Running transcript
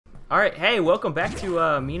Alright, hey, welcome back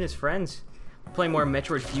to me and his friends. We're playing more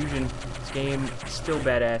Metroid Fusion. This game is still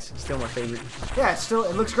badass. Still my favorite. Yeah,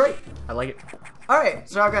 it looks great. I like it. Alright,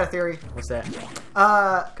 so I've got a theory. What's that?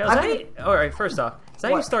 Alright, first off, is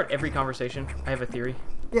that how you start every conversation? I have a theory.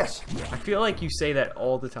 Yes. I feel like you say that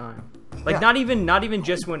all the time. Like not even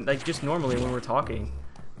just when just normally when we're talking.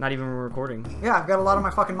 Not even when we're recording. Yeah, I've got a lot on my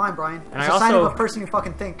fucking mind, Brian. And it's a sign of a person who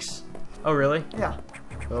fucking thinks. Oh really? Yeah.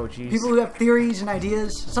 Oh jeez. People who have theories and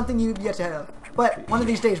ideas, something you've yet to have. But one of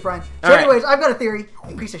these days, Brian. So anyways, I've got a theory.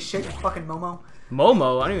 You piece of shit, you fucking Momo.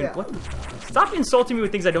 Momo? I don't even what the stop insulting me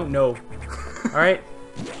with things I don't know. Alright?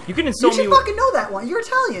 You can insult me. You should fucking know that one. You're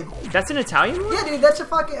Italian. That's an Italian one? Yeah, dude, that's a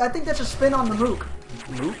fucking I think that's a spin on the mook.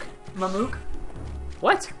 Mook? Mamook?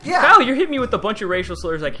 What? Yeah. Kyle, you're hitting me with a bunch of racial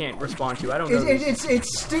slurs I can't respond to. I don't know.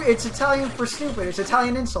 It's Italian for stupid. It's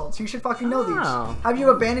Italian insults. You should fucking know these. Have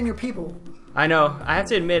you abandoned your people? I know. I have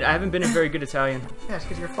to admit, I haven't been a very good Italian. Yeah, it's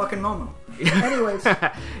because you're fucking Momo. Anyways.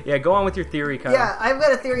 Yeah, go on with your theory, Kyle. Yeah, I've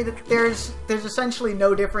got a theory that there's essentially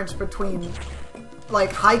no difference between,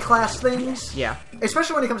 like, high-class things. Yeah.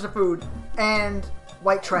 Especially when it comes to food, and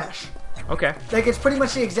white trash. Okay. Like, it's pretty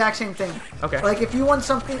much the exact same thing. Okay. Like, if you want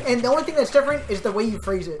something, and the only thing that's different is the way you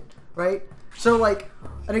phrase it, right? So, like,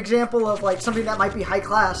 an example of, like, something that might be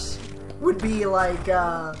high-class would be, like,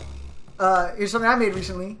 here's something I made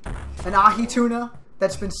recently. An ahi tuna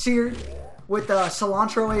that's been seared with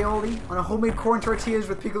cilantro aioli on a homemade corn tortillas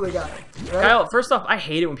with pico de gallo. Right? Kyle, first off, I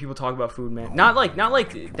hate it when people talk about food, man. Not like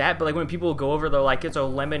that, but like when people go over, they're like, it's a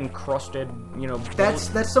lemon crusted, you know.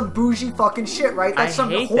 That's some bougie fucking shit, right? That's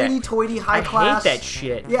some hoity-toity high class. I hate that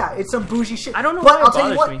shit. Yeah, it's some bougie shit. I don't know but why I'll tell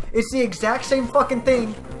you what, me. It's the exact same fucking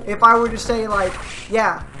thing. If I were to say like,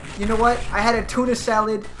 yeah, you know what? I had a tuna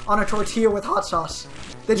salad on a tortilla with hot sauce.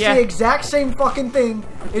 That's the exact same fucking thing.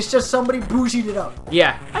 It's just somebody bougied it up.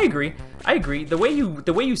 Yeah, I agree. I agree. The way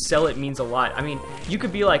you sell it means a lot. I mean, you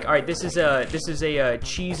could be like, all right, this is a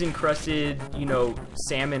cheese encrusted, you know,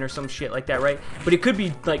 salmon or some shit like that, right? But it could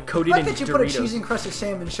be like coated in Doritos. I bet you put a cheese encrusted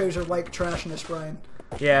salmon shows your white trashness, Brian.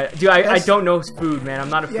 Yeah, dude, I don't know food, man. I'm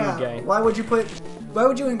not a food guy. Why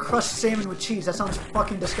would you encrust salmon with cheese? That sounds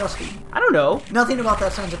fucking disgusting. I don't know. Nothing about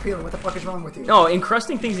that sounds appealing. What the fuck is wrong with you? No,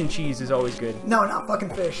 encrusting things in cheese is always good. No, not fucking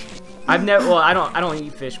fish. I've never. Well, I don't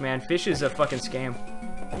eat fish, man. Fish is a fucking scam.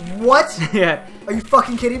 What? Yeah. Are you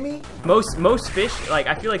fucking kidding me? Most fish, like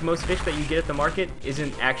I feel like most fish that you get at the market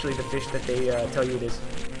isn't actually the fish that they tell you it is.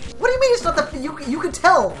 What do you mean it's not the? You could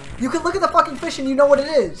tell. You could look at the fucking fish and you know what it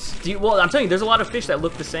is. Well, I'm telling you, there's a lot of fish that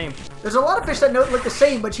look the same. There's a lot of fish that look the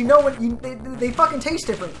same, but you know what? They fucking taste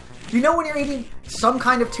different. You know when you're eating some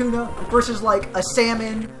kind of tuna versus like a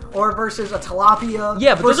salmon or versus a tilapia.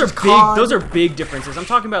 Yeah, but those are big differences. I'm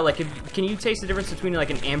talking about like, can you taste the difference between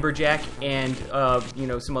like an amberjack and you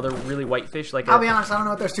know, some other really white fish? Like I'll be honest, I don't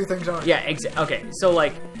know what those two things are. Yeah, okay. So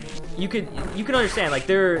like, you can understand like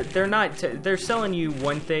they're selling you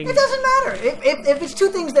one thing. It doesn't matter if it's two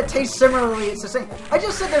things that taste similarly. It's the same. I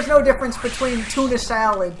just said there's no difference between tuna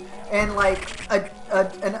salad and like a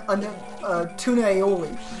tuna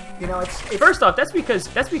aioli. You know, it's first off, that's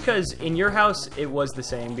because in your house it was the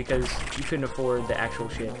same because you couldn't afford the actual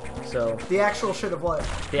shit. So the actual shit of what?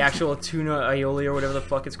 The actual tuna aioli or whatever the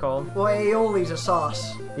fuck it's called. Well, aioli's a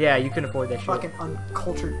sauce. Yeah, you couldn't afford that shit. Fucking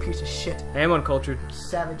uncultured piece of shit. I am uncultured.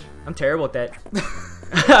 Savage. I'm terrible at that.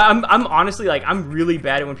 I'm honestly like I'm really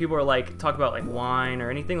bad at when people are like talk about like wine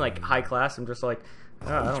or anything like high class. I'm just like.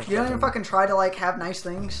 Oh, I don't. You don't even fucking try to like have nice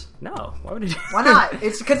things. No, why would you? Why not?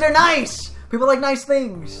 It's because they're nice. People like nice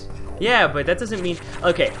things. Yeah, but that doesn't mean.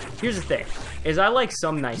 Okay, here's the thing: is I like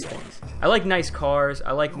some nice things. I like nice cars.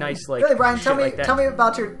 I like nice like. Really, Brian? Tell me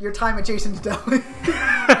about your time at Jason's Deli.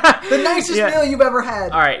 The nicest meal you've ever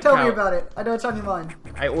had. All right, tell me about it. I know it's on your mind.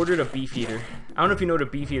 I ordered a beef eater. I don't know if you know what a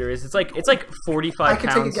beef eater is. It's like 45 pounds. I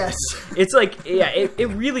can take a guess. It's like it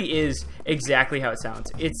really is exactly how it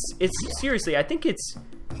sounds. It's seriously. I think it's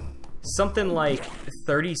something like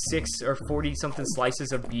 36 or 40 something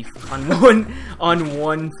slices of beef on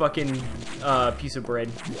one fucking piece of bread,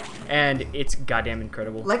 and it's goddamn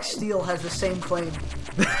incredible. Lex Steele has the same claim.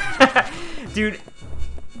 Dude,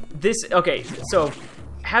 so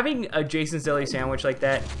having a Jason's Deli sandwich like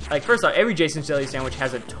that, like first off, every Jason's Deli sandwich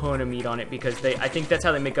has a ton of meat on it because I think that's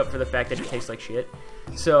how they make up for the fact that it tastes like shit.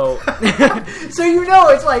 So so you know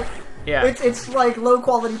it's like yeah, it's like low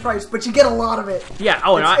quality price, but you get a lot of it. Yeah.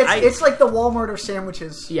 Oh, it's like the Walmart of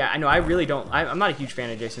sandwiches. Yeah, I know. I really don't. I'm not a huge fan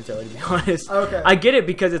of Jason's Deli, to be honest. Okay. I get it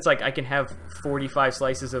because it's like I can have 45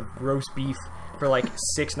 slices of roast beef for like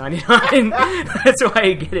 $6.99. That's why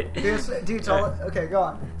I get it. Dude, okay, go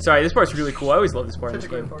on. Sorry, this part's really cool. I always love this part Such of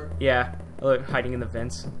this game. Part. Yeah, I love hiding in the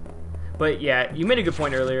vents. But yeah, you made a good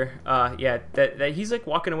point earlier. Yeah, that he's like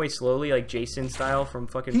walking away slowly, like Jason style from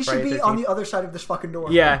fucking. He should Friday be 13th. on the other side of this fucking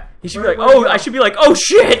door. Yeah, he should be like, oh, I should be like, oh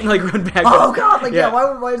shit, and like run back. Oh up. god, like yeah.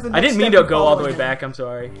 Why is the? I didn't mean to go all the way back. I'm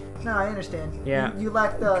sorry. No, I understand. Yeah. You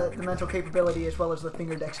lack the mental capability as well as the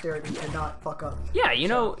finger dexterity to not fuck up. Yeah, you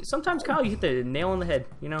know, sometimes Kyle, you hit the nail on the head.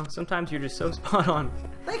 You know, sometimes you're just so spot on.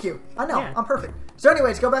 Thank you. I know. Yeah. I'm perfect. So,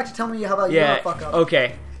 anyways, go back to telling me how about you don't fuck up.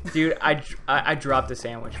 Okay. Dude, I dropped a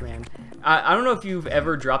sandwich, man. I don't know if you've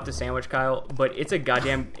ever dropped a sandwich, Kyle, but it's a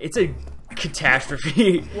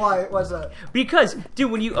catastrophe. Why? What's that? Because,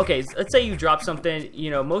 dude, let's say you drop something, you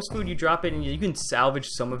know, most food you drop it and you can salvage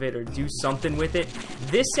some of it or do something with it.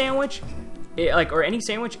 This sandwich, or any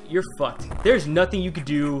sandwich, you're fucked. There's nothing you could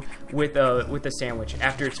do with a sandwich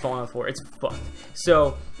after it's fallen on the floor. It's fucked.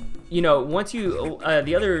 So, you know, once you,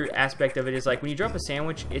 the other aspect of it is like when you drop a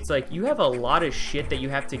sandwich, it's like you have a lot of shit that you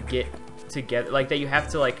have to get together, like that you have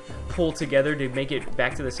to like pull together to make it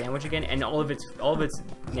back to the sandwich again, and all of it's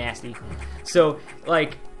nasty. So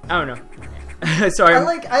like I don't know. Sorry,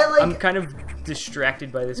 I'm kind of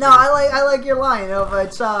distracted by this. No, I like your line of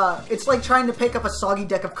it's like trying to pick up a soggy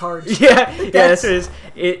deck of cards. Yeah, that's what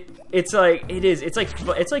it is. It's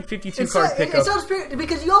like 52 card pickup. It sounds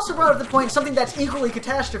because you also brought up the point something that's equally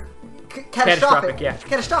catastrophic. Yeah.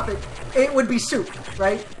 Catastrophic. It would be soup,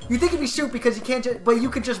 right? You think it'd be soup because you can't, but you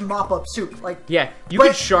could just mop up soup, like you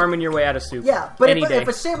could Charmin your way out of soup. Yeah, but if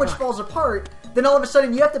a sandwich falls apart, then all of a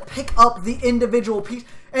sudden you have to pick up the individual piece.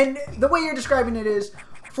 And the way you're describing it is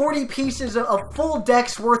 40 pieces of full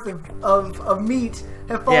deck's worth of meat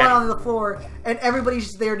have fallen onto the floor, and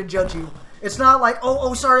everybody's there to judge you. It's not like,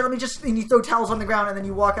 oh, sorry, let me just, and you throw towels on the ground and then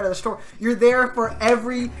you walk out of the store. You're there for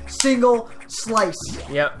every single slice.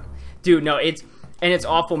 Yep. Dude, no, it's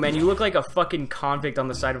awful, man. You look like a fucking convict on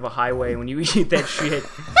the side of a highway when you eat that shit.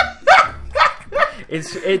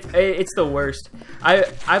 It's the worst.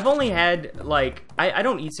 I've only had like I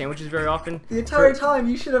don't eat sandwiches very often. The entire time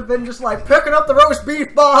you should have been just like picking up the roast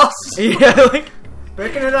beef, boss. Yeah, like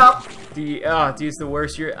picking it up. Dude, it's the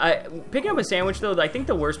worst. Picking up a sandwich though. I think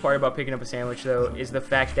the worst part about picking up a sandwich though is the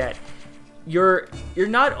fact that you're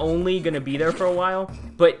not only gonna be there for a while,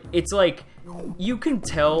 but it's like you can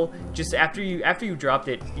tell just after you dropped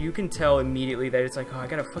it, you can tell immediately that it's like, oh, I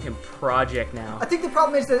got a fucking project now. I think the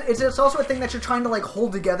problem is that it's also a thing that you're trying to like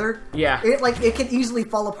hold together. Yeah. It can easily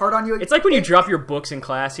fall apart on you. It's like when you drop your books in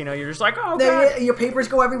class, you know, you're just like, oh god. Your papers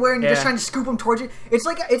go everywhere and you're just trying to scoop them towards you.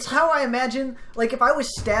 It's how I imagine, like if I was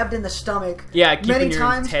stabbed in the stomach many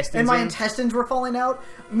times and my intestines were falling out,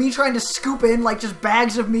 me trying to scoop in like just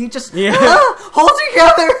bags of meat, just hold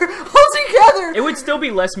together. It would still be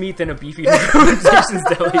less meat than a beefy Jason's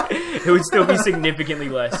Deli. It would still be significantly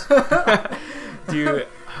less. Dude,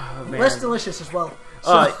 oh, man. Less delicious as well.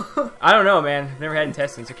 So. I don't know, man. I've never had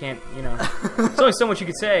intestines. I can't, you know. There's only so much you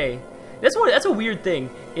could say. That's a weird thing,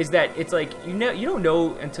 is that it's like, you don't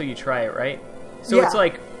know until you try it, right? So it's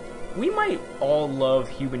like, we might all love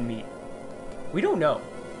human meat. We don't know.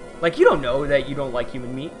 Like, you don't know that you don't like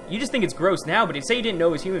human meat. You just think it's gross now, but say you didn't know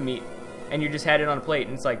it was human meat, and you just had it on a plate,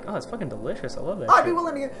 and it's like, oh, it's fucking delicious. I love that. I'd be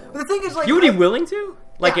willing to get. But the thing is, like, you would be willing to,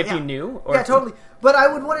 like, if you knew, or totally. But I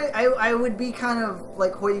would want to. I would be kind of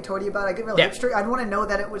like hoity-toity about it. I get real hipster. I'd want to know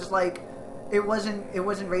that it was like. It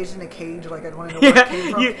wasn't raised in a cage. Like I'd want to know where it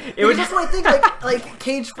came from. That's what I think. Like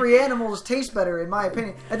cage-free animals taste better, in my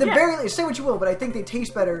opinion. At the very least, say what you will, but I think they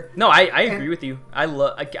taste better. No, I agree with you.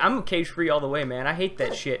 I'm cage-free all the way, man. I hate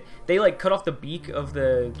that shit. They like cut off the beak of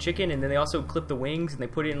the chicken, and then they also clip the wings, and they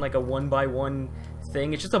put it in like a 1x1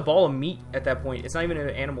 thing. It's just a ball of meat at that point. It's not even an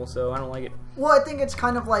animal, so I don't like it. Well, I think it's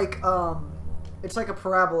kind of like it's like a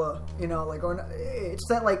parabola, you know, like, or it's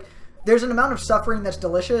that like. There's an amount of suffering that's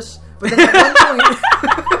delicious, but then at one point...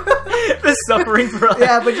 the suffering for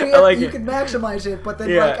but you can maximize it, but then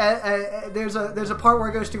there's a part where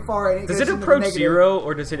it goes too far. And does it approach zero,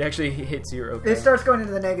 or does it actually hit zero? It starts going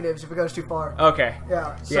into the negatives if it goes too far. Okay.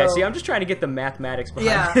 Yeah. See, I'm just trying to get the mathematics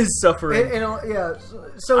behind his suffering.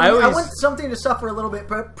 So I want something to suffer a little bit,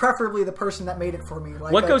 but preferably the person that made it for me.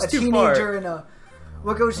 Like what goes too far?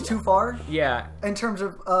 What goes too far? Yeah. In terms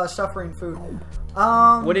of suffering food.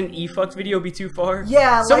 Would an e-fucked video be too far?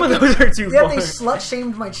 Yeah. Some of those are too far. Yeah, they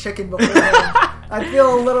slut-shamed my chicken before I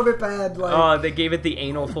feel a little bit bad. Like, oh, they gave it the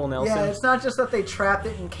anal full Nelson. Yeah, it's not just that they trapped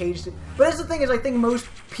it and caged it. But that's the thing is, I think most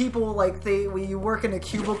people, like, you work in a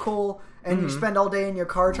cubicle and you spend all day in your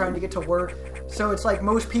car trying to get to work. So it's like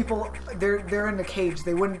most people, they're in a cage.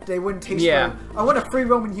 They wouldn't taste. Yeah. I want a free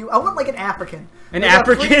roaming human. I want like an African. An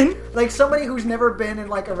African? Like somebody who's never been in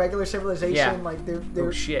like a regular civilization. Yeah. Like they're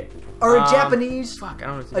oh shit. Or a Japanese. Fuck, I don't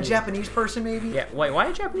know. What to a do. Japanese person maybe. Yeah. Why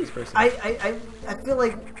a Japanese person? I feel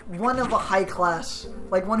like one of a high class,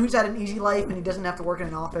 like one who's had an easy life and he doesn't have to work in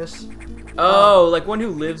an office. Oh, like one who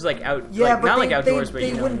lives like out. Yeah, like, but not they, like outdoors, but they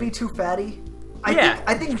you know. wouldn't be too fatty. I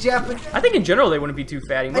think I think in general they wouldn't be too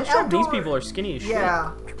fatty. Most Japanese outdoor- people are skinny as shit.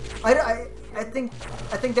 Yeah, I think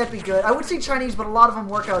that'd be good. I would say Chinese, but a lot of them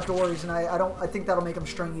work outdoors, and I think that'll make them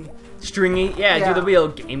stringy. Stringy, yeah, dude, they'll be a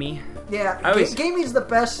little gamey. Yeah, gamey's the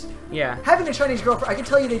best. Yeah. Having a Chinese girlfriend, I can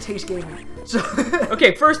tell you they taste gamey. So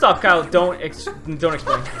okay, first off, Kyle, don't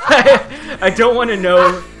explain. I don't want to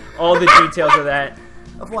know all the details of that.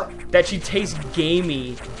 Of what? That she tastes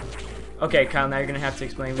gamey. Okay, Kyle, now you're gonna have to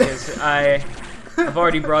explain because I've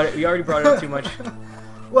already brought it. We already brought it up too much.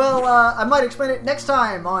 Well, I might explain it next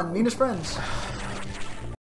time on Meanest Friends.